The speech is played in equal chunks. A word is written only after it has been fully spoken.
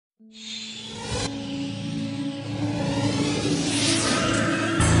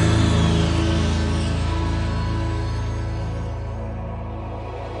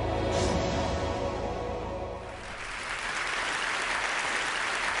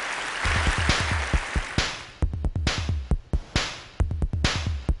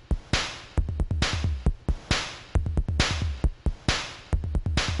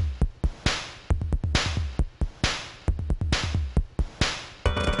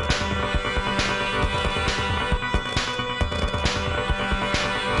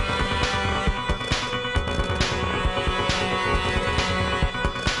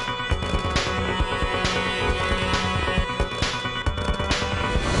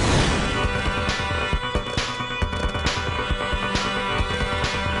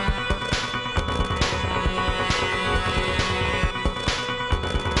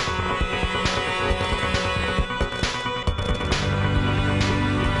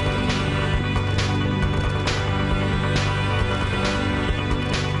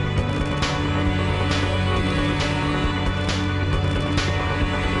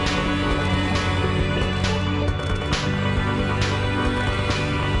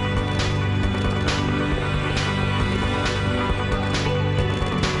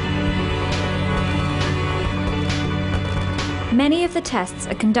Many of the tests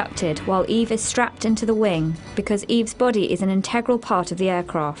are conducted while Yves is strapped into the wing because Yves' body is an integral part of the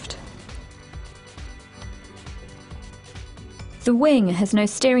aircraft. The wing has no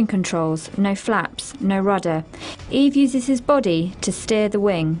steering controls, no flaps, no rudder. Yves uses his body to steer the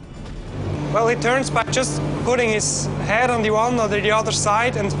wing. Well, he turns by just putting his head on the one or the other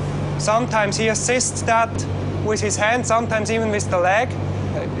side, and sometimes he assists that with his hand, sometimes even with the leg.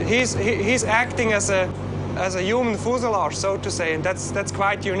 He's acting as a human fuselage, so to say, and that's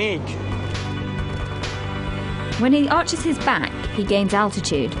quite unique. When he arches his back, he gains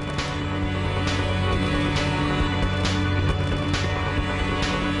altitude.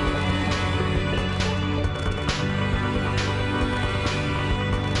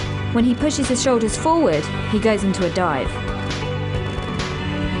 When he pushes his shoulders forward, he goes into a dive.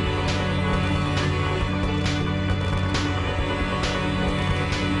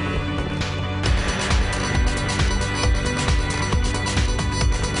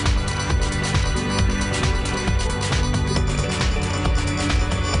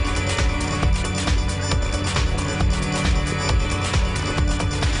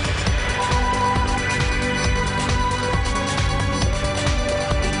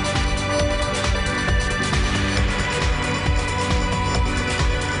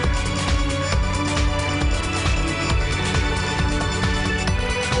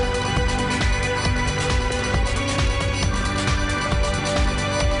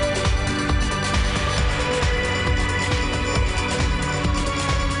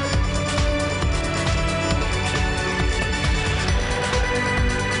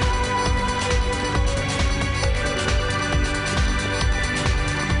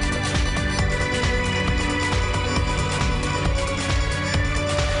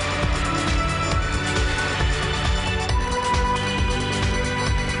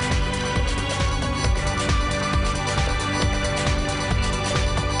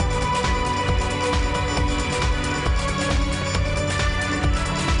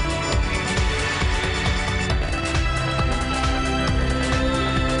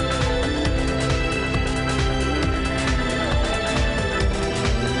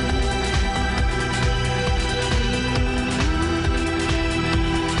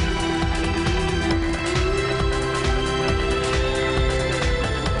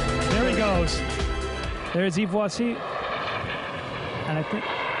 There's Yves Rossy, and I think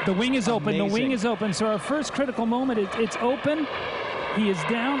the wing is open. Amazing. The wing is open. So our first critical moment, it's open. He is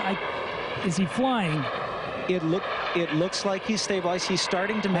down. Is he flying? It looks like he's stabilized. He's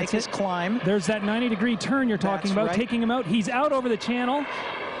starting to make his climb. There's that 90-degree turn you're talking about, right. Taking him out. He's out over the channel.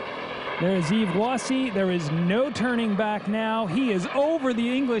 There is Yves Rossy. There is no turning back now. He is over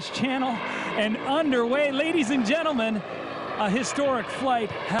the English Channel and underway. Ladies and gentlemen, a historic flight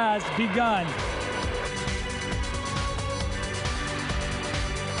has begun.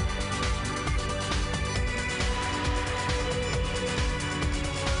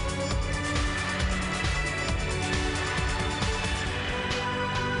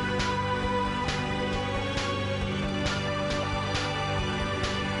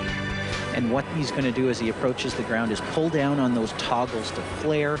 And what he's going to do as he approaches the ground is pull down on those toggles to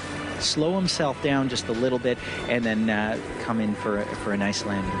flare, slow himself down just a little bit, and then come in for a nice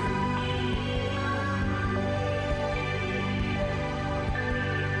landing.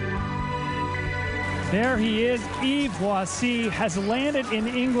 There he is. Yves Rossy has landed in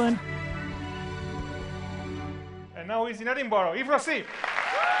England. And now he's in Edinburgh. Yves Rossy.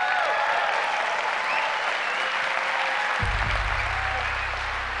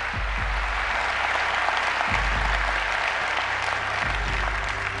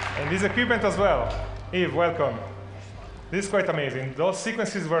 And this equipment as well. Yves, welcome. This is quite amazing. Those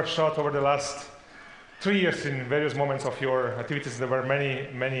sequences were shot over the last 3 years in various moments of your activities. There were many,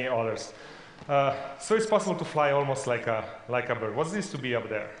 many others. So it's possible to fly almost like a bird. What's this to be up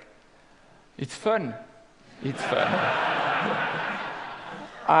there? It's fun. It's fun.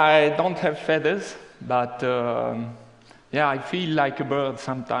 I don't have feathers, but yeah, I feel like a bird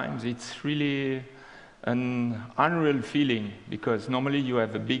sometimes. It's really an unreal feeling because normally you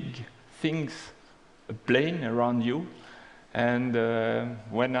have a big things, a plane around you, and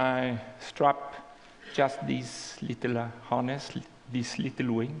when I strap just this little harness, this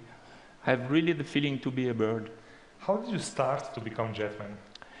little wing, I have really the feeling to be a bird. How did you start to become Jetman?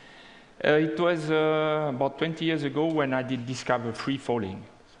 It was about 20 years ago when I did discover free falling.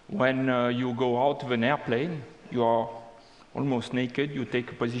 When you go out of an airplane, you are almost naked, you take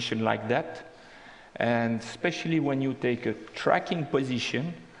a position like that, and especially when you take a tracking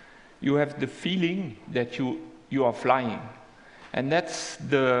position, you have the feeling that you are flying. And that's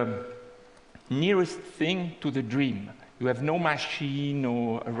the nearest thing to the dream. You have no machine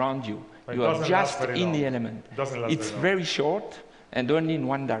around you. You are just in the element. It's very short and only in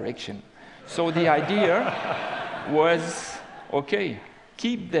one direction. So the idea was, okay,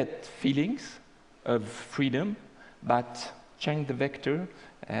 keep that feelings of freedom, but change the vector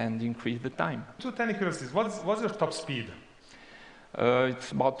and increase the time. Two tiny curiosities. What's your top speed?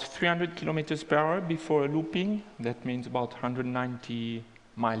 It's about 300 kilometers per hour before looping. That means about 190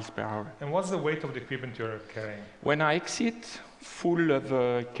 miles per hour. And what's the weight of the equipment you're carrying? When I exit full of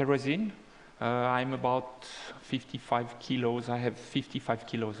kerosene, I'm about 55 kilos. I have 55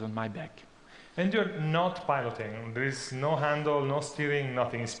 kilos on my back. And you're not piloting. There is no handle, no steering,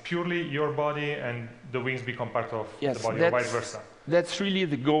 nothing. It's purely your body and the wings become part of the body, or vice versa. That's really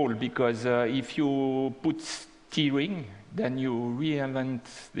the goal, because if you put steering, then you reinvent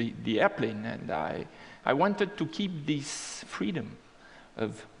the airplane. And I wanted to keep this freedom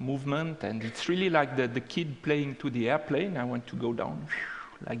of movement, and it's really like the kid playing to the airplane. I want to go down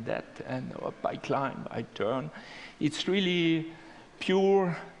like that, and up I climb, I turn. It's really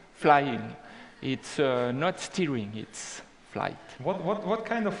pure flying. It's not steering, it's flight. What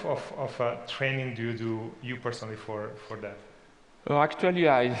kind of training do you do, you personally, for that? Actually,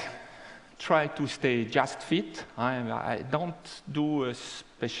 I try to stay just fit. I don't do a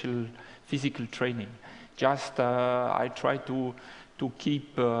special physical training. Just I try to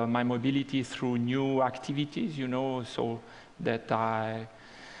keep my mobility through new activities, you know, so that I,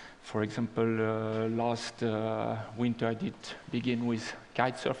 for example, last winter I did begin with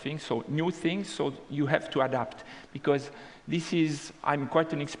kite surfing, so new things, so you have to adapt, because this is, I'm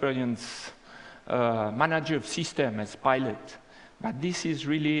quite an experienced manager of system as pilot, but this is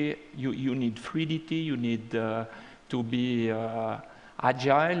really, you need fluidity, you need to be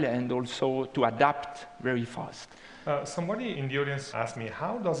agile and also to adapt very fast. Somebody in the audience asked me,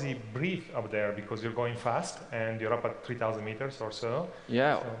 how does he breathe up there? Because you're going fast and you're up at 3,000 meters or so.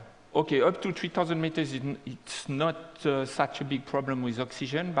 Yeah, so. Okay, up to 3,000 meters, it's not such a big problem with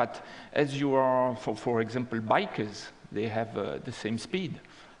oxygen, but as you are, for example, bikers, they have the same speed.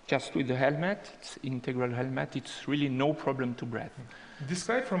 Just with the helmet, it's integral helmet, it's really no problem to breathe.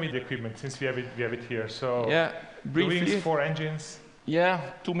 Describe for me the equipment, since we have it here. So, yeah, briefly, the wings, 4 engines. Yeah,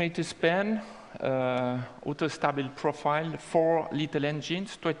 2 meter span, auto-stable profile, 4 little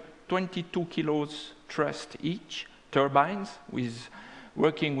engines, 22 kilos thrust each, turbines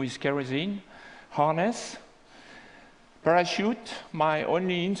working with kerosene, harness, parachute. My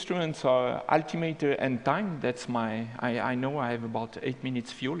only instruments are altimeter and time. That's I know I have about 8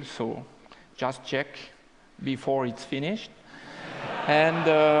 minutes fuel, so just check before it's finished. And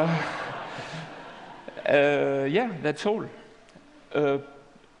yeah, that's all.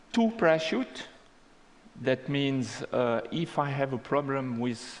 2 parachute. That means if I have a problem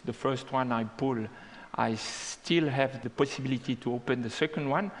with the first one I pull, I still have the possibility to open the second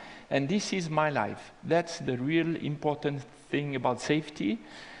one. And this is my life. That's the real important thing about safety.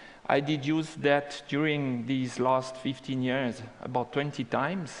 I did use that during these last 15 years about 20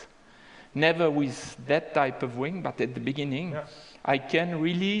 times. Never with that type of wing, but at the beginning, yeah. I can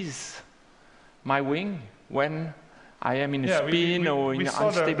release my wing when I am in a spin or in an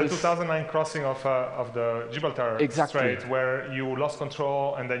unstable... We saw the 2009 crossing of the Gibraltar Strait, where you lost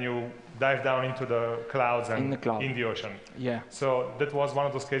control and then you dive down into the clouds and in the ocean. Yeah. So that was one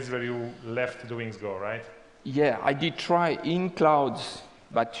of those cases where you let the wings go, right? Yeah, I did try in clouds,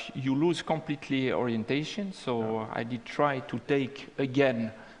 but you lose completely orientation. So I did try to take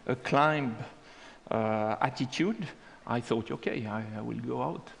again a climb attitude. I thought, okay, I will go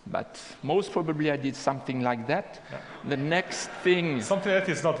out. But most probably I did something like that. Yeah. The next thing... Something that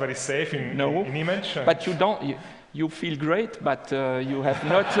is not very safe in image. But you don't... You feel great, but you have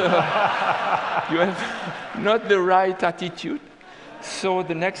not you have not the right attitude. So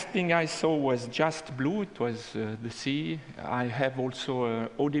the next thing I saw was just blue. It was the sea. I have also an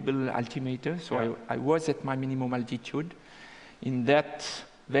audible altimeter, so I was at my minimum altitude in that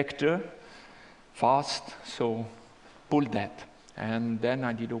vector, fast. So pulled that, and then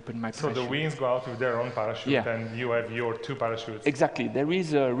I did open my parachute. So the wings go out with their own parachute, and you have your two parachutes. Exactly. There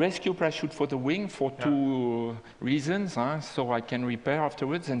is a rescue parachute for the wing for two reasons. So I can repair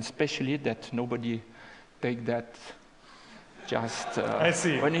afterwards, and especially that nobody take that just I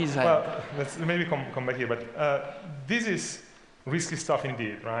see. When he's well, let's maybe come back here, but this is risky stuff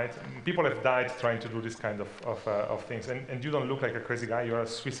indeed, right? People have died trying to do this kind of things, and you don't look like a crazy guy. You're a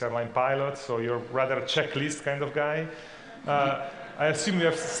Swiss airline pilot, so you're rather a checklist kind of guy. I assume you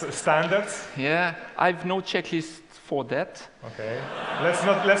have standards. Yeah, I've no checklist for that. Okay, let's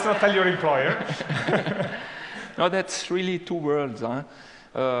not tell your employer. No, that's really two worlds.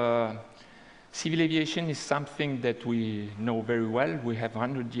 Civil aviation is something that we know very well. We have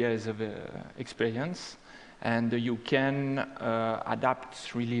 100 years of experience, and you can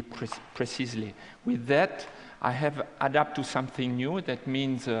adapt really precisely. With that, I have adapted to something new. That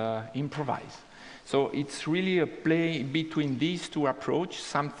means improvise. So it's really a play between these two approaches,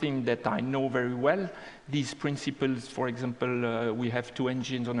 something that I know very well. These principles, for example, we have two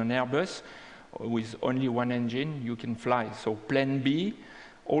engines on an Airbus. With only one engine, you can fly. So plan B,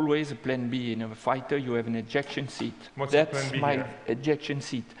 always a plan B. In a fighter, you have an ejection seat. That's my ejection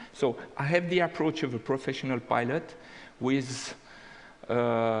seat. So I have the approach of a professional pilot with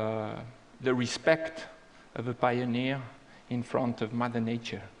the respect of a pioneer in front of Mother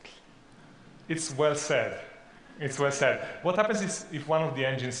Nature. It's well said. It's well said. What happens if one of the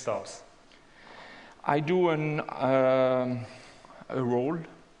engines stops? I do a roll,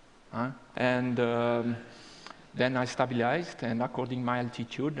 and then I stabilized, and according to my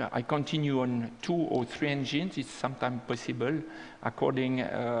altitude, I continue on 2 or 3 engines. It's sometimes possible. According,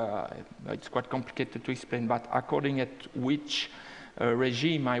 it's quite complicated to explain, but according at which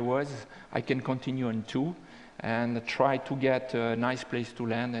regime I was, I can continue on 2. And try to get a nice place to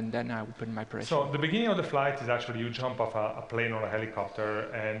land, and then I open my parachute. So the beginning of the flight is actually you jump off a plane or a helicopter,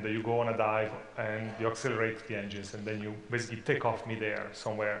 and you go on a dive, and you accelerate the engines, and then you basically take off midair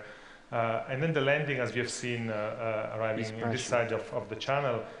somewhere. And then the landing, as we have seen arriving on this side of the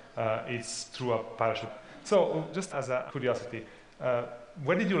channel, it's through a parachute. So just as a curiosity,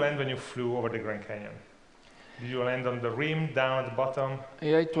 where did you land when you flew over the Grand Canyon? Did you land on the rim, down at the bottom?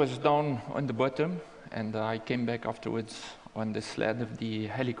 Yeah, it was down on the bottom. And I came back afterwards on the sled of the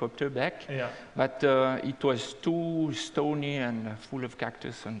helicopter back. Yeah. But it was too stony and full of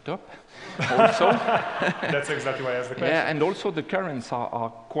cactus on top also. That's exactly why I asked the question. Yeah, and also the currents are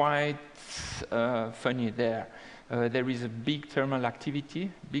quite funny there. There is a big thermal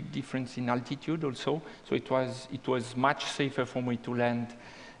activity, big difference in altitude also. So it was much safer for me to land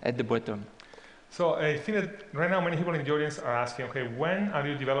at the bottom. So I think that right now many people in the audience are asking, okay, when are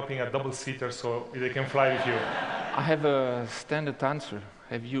you developing a double-seater so they can fly with you? I have a standard answer.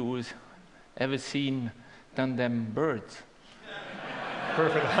 Have you ever seen tandem birds?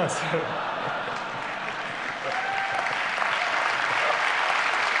 Perfect answer.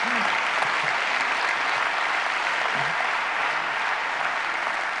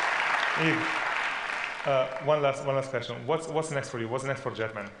 Yves, one last question. What's next for you? What's next for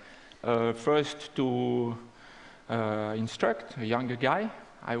Jetman? First, to instruct a younger guy.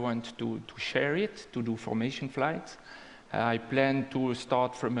 I want to share it, to do formation flights. I plan to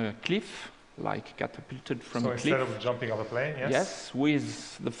start from a cliff, like catapulted from a cliff. So instead of jumping off a plane, yes? Yes,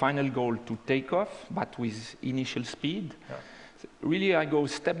 with the final goal to take off, but with initial speed. Yeah. So really, I go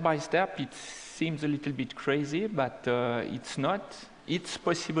step by step. It seems a little bit crazy, but it's not. It's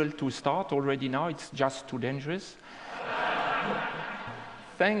possible to start already now. It's just too dangerous.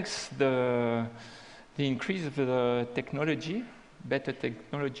 Thanks the increase of the technology, better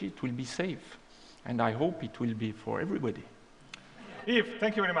technology, it will be safe. And I hope it will be for everybody. Yves,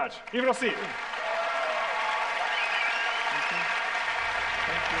 thank you very much. Yves Rossy.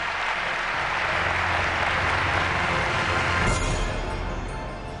 Thank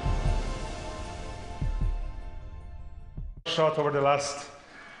you. Shot over the last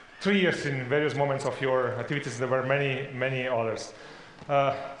 3 years in various moments of your activities. There were many others.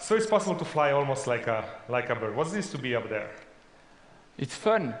 So it's possible to fly almost like a bird. What's this to be up there? It's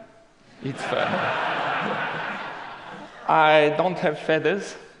fun. It's fun. I don't have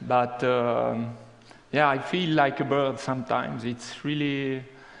feathers, but yeah, I feel like a bird sometimes. It's really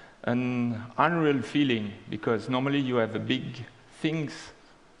an unreal feeling, because normally you have a big things,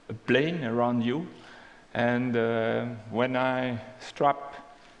 a plane around you, and when I strap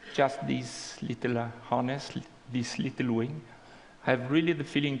just this little harness, this little wing, I have really the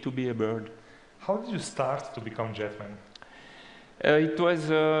feeling to be a bird. How did you start to become Jetman? It was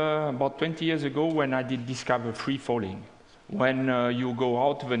about 20 years ago when I did discover free falling. When you go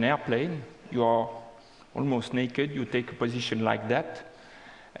out of an airplane, you are almost naked, you take a position like that,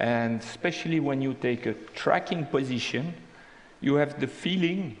 and especially when you take a tracking position, you have the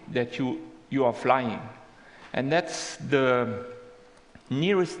feeling that you are flying. And that's the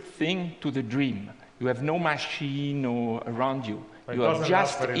nearest thing to the dream. You have no machine around you. You are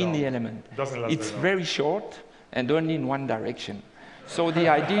just in the element. It's very short and only in one direction. So the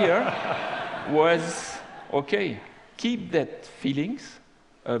idea was, okay, keep that feelings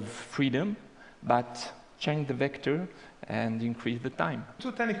of freedom, but change the vector and increase the time.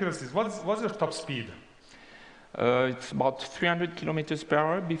 Two tiny curiosities. What's your top speed? It's about 300 kilometers per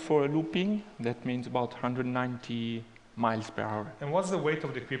hour before looping. That means about 190 miles per hour. And what's the weight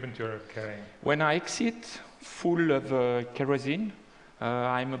of the equipment you're carrying? When I exit full of kerosene,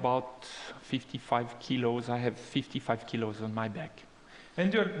 I'm about 55 kilos. I have 55 kilos on my back.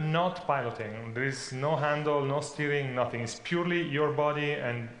 And you're not piloting. There is no handle, no steering, nothing. It's purely your body,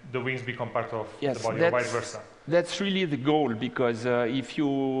 and the wings become part of the body, or vice versa. That's really the goal, because if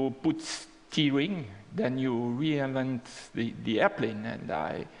you put steering, then you reinvent the airplane. And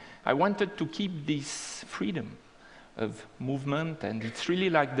I wanted to keep this freedom of movement, and it's really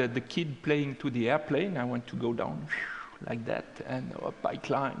like the kid playing to the airplane. I want to go down like that, and up I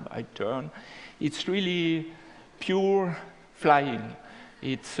climb, I turn. It's really pure flying.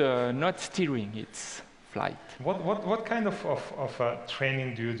 It's not steering, it's flight. What kind of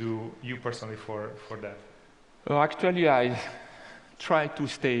training do you do, you personally, for that? Actually, I try to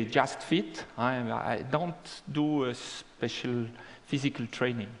stay just fit. I don't do a special physical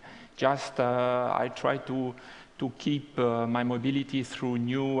training. Just I try to keep my mobility through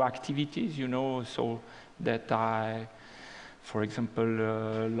new activities, you know, so that I, for example,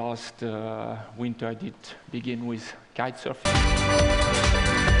 last winter I did begin with kite surfing.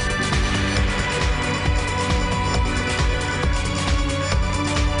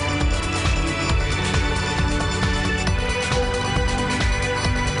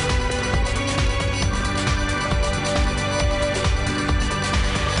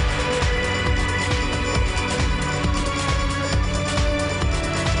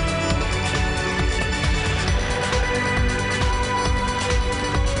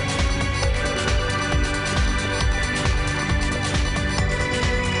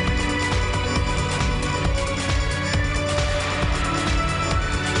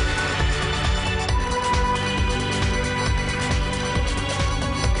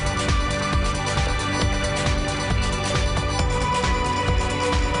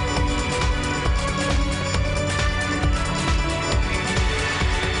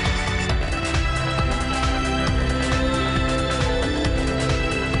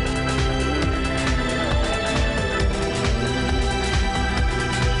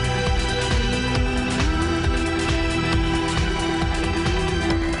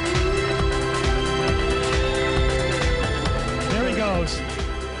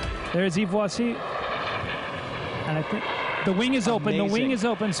 There's Yves Rossy. And I think the wing is open. Amazing. The wing is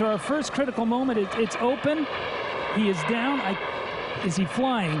open. So our first critical moment, it's open. He is down. Is he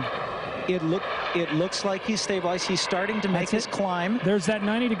flying? It looks like he's stabilized. He's starting to make his climb. There's that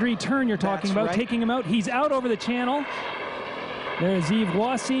 90-degree turn you're talking about, taking him out. He's out over the channel. There is Yves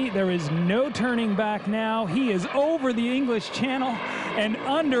Rossy. There is no turning back now. He is over the English Channel and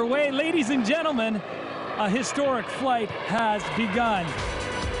underway. Ladies and gentlemen, a historic flight has begun.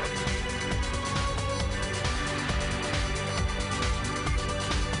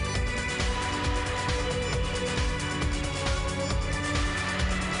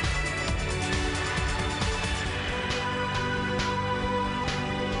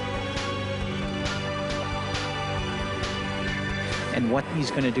 And what he's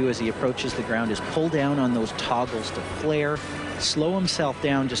going to do as he approaches the ground is pull down on those toggles to flare, slow himself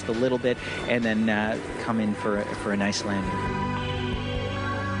down just a little bit, and then come in for a nice landing.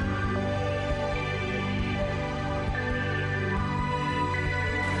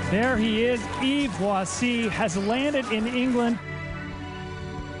 There he is. Yves Rossy has landed in England.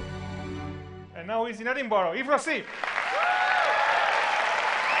 now he's in Edinburgh, Yves Rossy.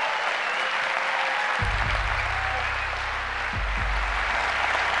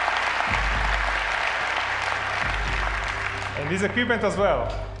 And his equipment as well.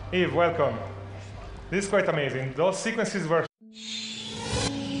 Yves, welcome. This is quite amazing. Those sequences were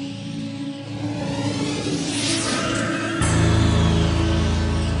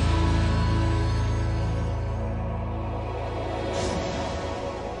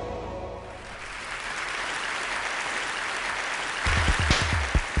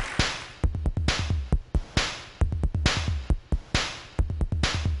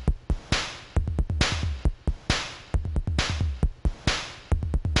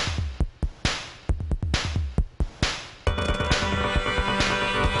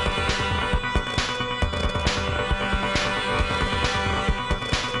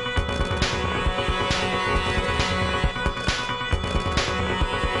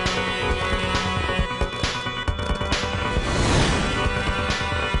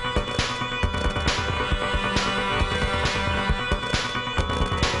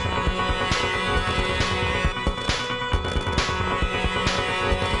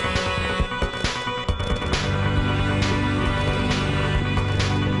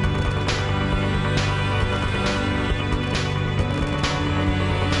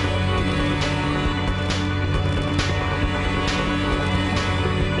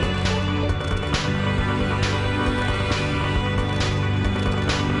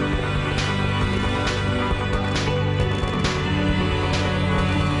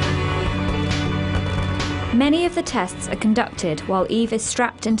Many of the tests are conducted while Yves is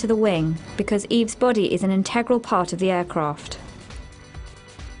strapped into the wing because Yves' body is an integral part of the aircraft.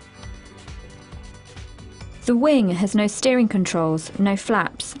 The wing has no steering controls, no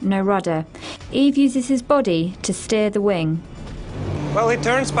flaps, no rudder. Yves uses his body to steer the wing. Well, he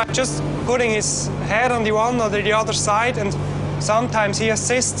turns by just putting his head on the one or the other side, and sometimes he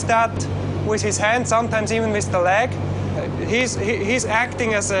assists that with his hand, sometimes even with the leg. He's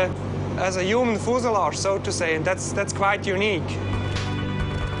acting as a human fuselage, so to say, and that's quite unique.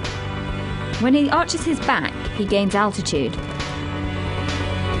 When he arches his back, he gains altitude.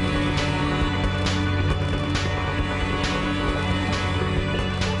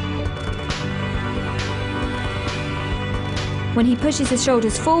 When he pushes his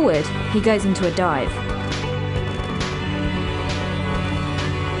shoulders forward, he goes into a dive.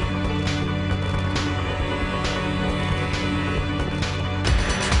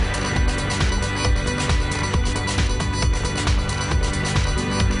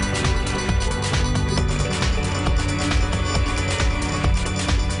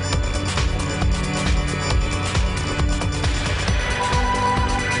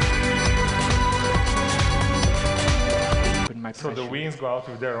 So the wings go out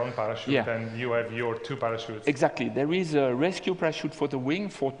with their own parachute, Yeah. and you have your two parachutes. Exactly. There is a rescue parachute for the wing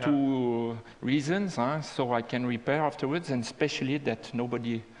for two reasons, so I can repair afterwards, and especially that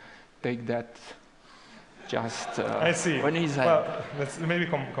nobody take that just I see. when he's well, let's maybe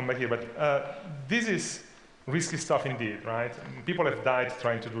come back here, but this is risky stuff indeed, right? People have died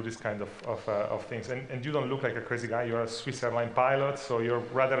trying to do this kind of things, and you don't look like a crazy guy. You're a Swiss airline pilot, so you're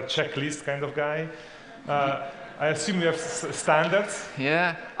rather a checklist kind of guy. I assume you have standards.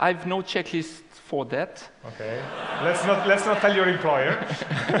 Yeah, I've no checklist for that. Okay. Let's not tell your employer.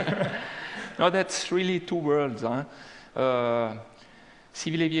 No, that's really two worlds.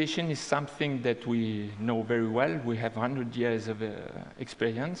 Civil aviation is something that we know very well. We have 100 years of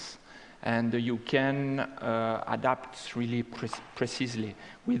experience, and you can adapt really precisely.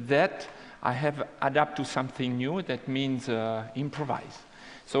 With that, I have adapt to something new. That means improvise.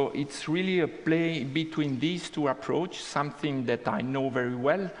 So it's really a play between these two approaches, something that I know very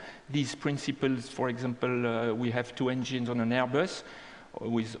well. These principles, for example, we have two engines on an Airbus.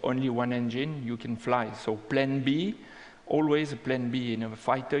 With only one engine, you can fly. So plan B, always a plan B. In a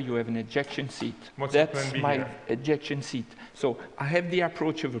fighter, you have an ejection seat. What's That's plan B my here? ejection seat. So I have the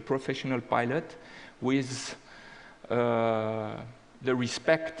approach of a professional pilot with the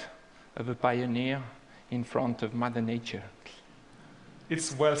respect of a pioneer in front of Mother Nature.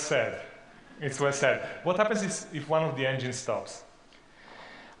 It's well said. It's well said. What happens if one of the engines stops?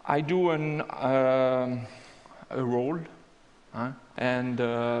 I do a roll, and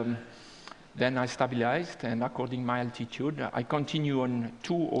then I stabilized, and according my altitude, I continue on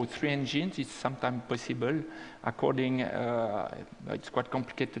 2 or 3 engines. It's sometimes possible, according, it's quite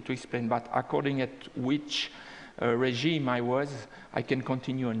complicated to explain, but according at which regime I was, I can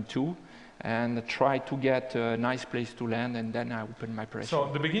continue on 2. and try to get a nice place to land, and then I open my pressure. So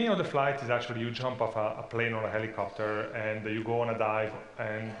the beginning of the flight is actually you jump off a plane or a helicopter, and you go on a dive,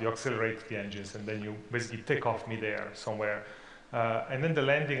 and you accelerate the engines, and then you basically take off midair somewhere. And then the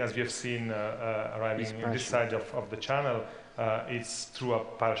landing, as we have seen arriving in this side of the channel, is through a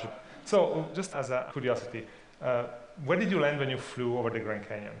parachute. So just as a curiosity, where did you land when you flew over the Grand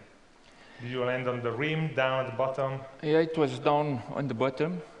Canyon? Did you land on the rim, down at the bottom? Yeah, it was down on the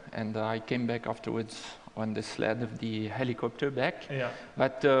bottom, and I came back afterwards on the sled of the helicopter back. Yeah.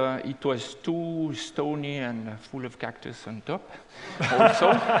 But it was too stony and full of cactus on top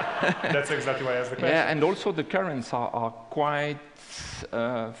also. That's exactly why I asked the question. Yeah, and also the currents are quite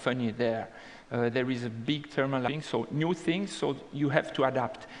funny there. There is a big thermal thing, so new things, so you have to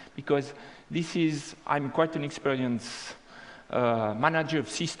adapt. Because this is, I'm quite an experienced manager of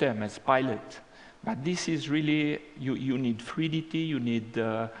system as pilot. But this is really, you need fluidity, you need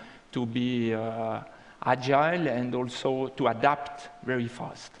to be agile and also to adapt very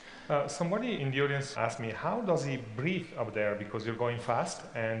fast. Somebody in the audience asked me, how does he breathe up there? Because you're going fast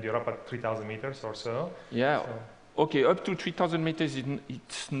and you're up at 3,000 meters or so. Yeah, so. Okay, up to 3,000 meters,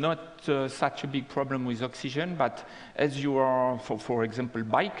 it's not such a big problem with oxygen, but as you are, for example,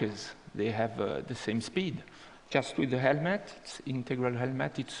 bikers, they have the same speed. Just with the helmet, it's integral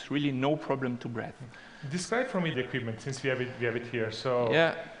helmet, it's really no problem to breathe. Describe for me the equipment, since we have it here. So,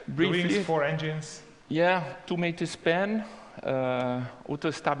 yeah, briefly, wings, 4 engines. Yeah, 2 meter span,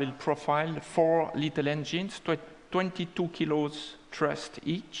 auto-stable profile, 4 little engines, 22 kilos thrust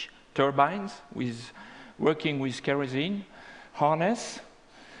each, turbines working with kerosene, harness,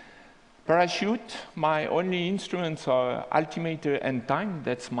 parachute. My only instruments are altimeter and time.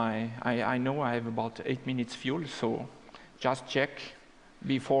 That's I know I have about 8 minutes fuel, so just check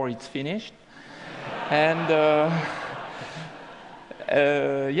before it's finished. And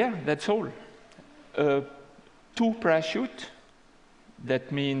yeah, that's all. 2 parachute.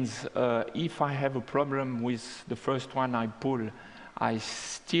 That means if I have a problem with the first one I pull, I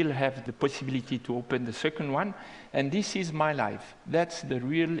still have the possibility to open the second one. And this is my life. That's the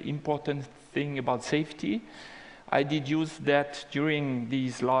real important thing about safety. I did use that during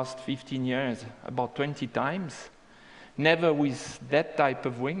these last 15 years about 20 times. Never with that type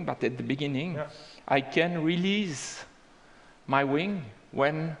of wing, but at the beginning, yeah. I can release my wing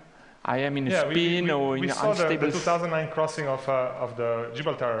when I am in a spin or in unstable. We saw the 2009 crossing of the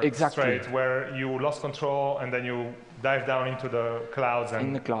Gibraltar Strait, where you lost control and then you dive down into the clouds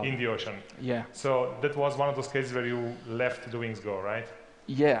and in the ocean. Yeah. So that was one of those cases where you let the wings go, right?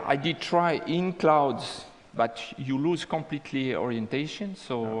 Yeah, I did try in clouds, but you lose completely orientation.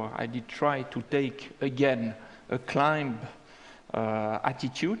 So I did try to take again a climb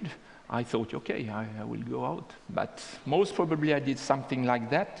attitude. I thought, okay, I will go out. But most probably I did something like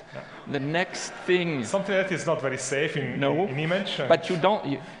that. Yeah. The next thing... Something that is not very safe in image. But you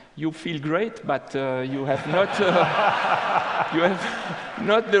don't... You feel great, but you have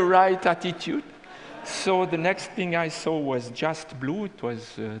not the right attitude. So the next thing I saw was just blue. It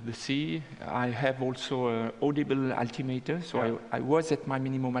was the sea. I have also an audible altimeter, so I was at my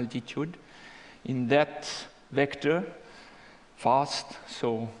minimum altitude in that vector, fast.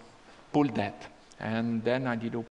 So pulled that, and then I did